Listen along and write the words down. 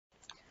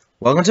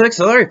Welcome to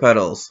Accelerator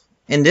Pedals.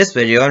 In this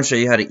video, I'm going to show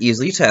you how to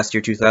easily test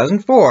your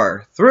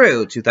 2004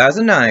 through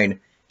 2009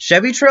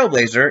 Chevy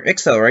Trailblazer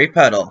Accelerator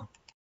pedal.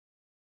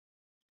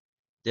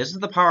 This is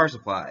the power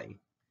supply.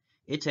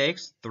 It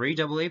takes 3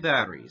 AA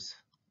batteries.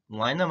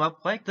 Line them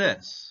up like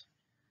this.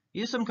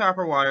 Use some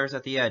copper wires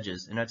at the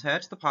edges and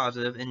attach the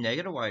positive and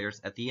negative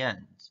wires at the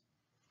ends.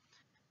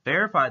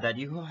 Verify that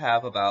you will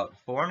have about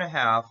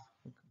 4.5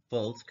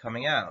 volts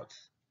coming out.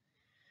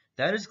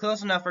 That is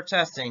close enough for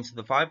testing to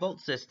the 5-volt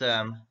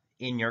system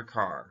in your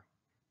car.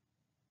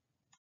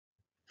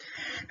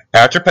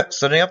 After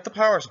setting up the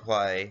power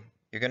supply,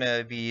 you're going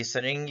to be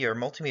setting your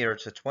multimeter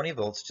to 20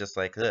 volts just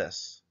like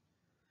this.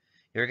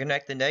 You're going to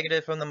connect the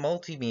negative from the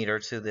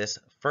multimeter to this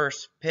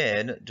first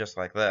pin just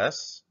like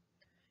this.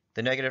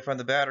 The negative from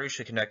the battery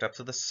should connect up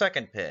to the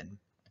second pin.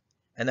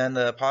 And then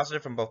the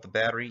positive from both the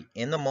battery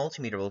and the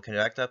multimeter will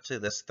connect up to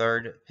this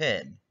third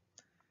pin.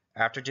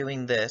 After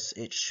doing this,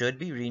 it should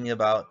be reading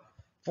about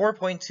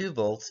 4.2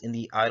 volts in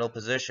the idle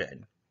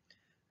position.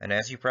 And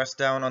as you press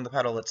down on the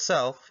pedal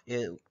itself,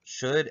 it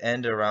should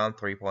end around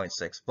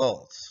 3.6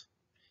 volts.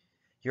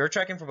 You're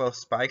checking for both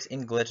spikes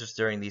and glitches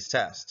during these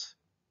tests.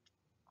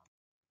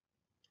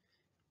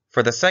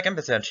 For the second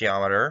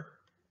potentiometer,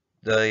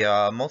 the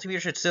multimeter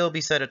should still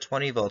be set at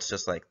 20 volts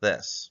just like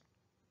this.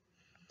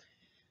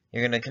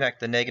 You're going to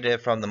connect the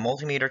negative from the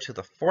multimeter to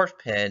the fourth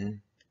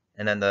pin,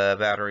 and then the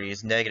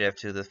battery's negative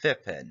to the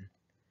fifth pin.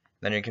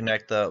 Then you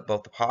connect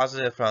both the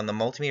positive from the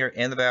multimeter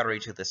and the battery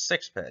to the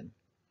sixth pin.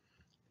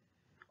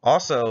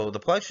 Also, the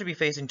plug should be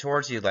facing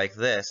towards you like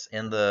this,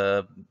 and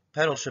the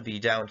pedal should be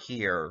down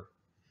here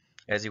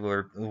as you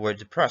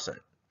would press it.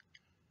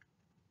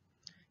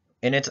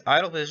 In its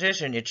idle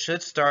position, it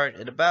should start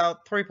at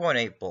about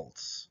 3.8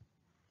 volts.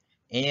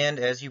 And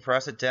as you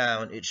press it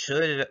down, it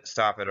should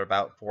stop at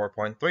about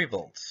 4.3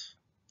 volts.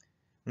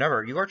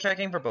 Remember, you are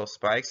checking for both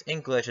spikes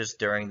and glitches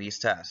during these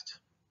tests.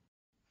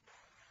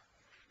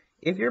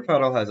 If your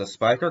pedal has a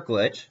spike or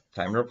glitch,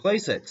 time to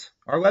replace it.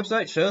 Our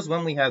website shows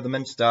when we have them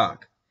in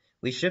stock.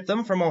 We ship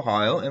them from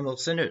Ohio and we'll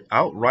send it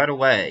out right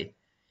away.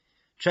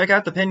 Check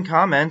out the pinned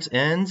comment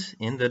and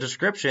in the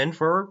description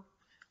for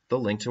the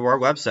link to our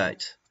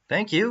website.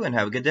 Thank you and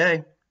have a good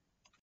day.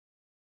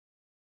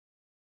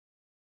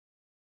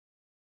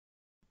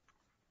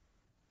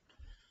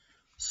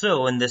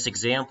 So in this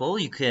example,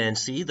 you can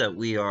see that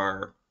we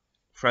are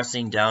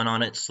pressing down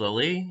on it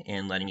slowly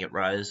and letting it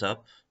rise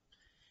up.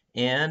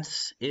 And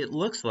it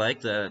looks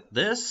like that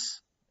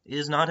this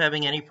is not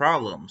having any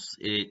problems.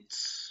 It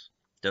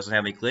doesn't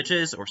have any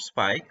glitches or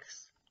spikes.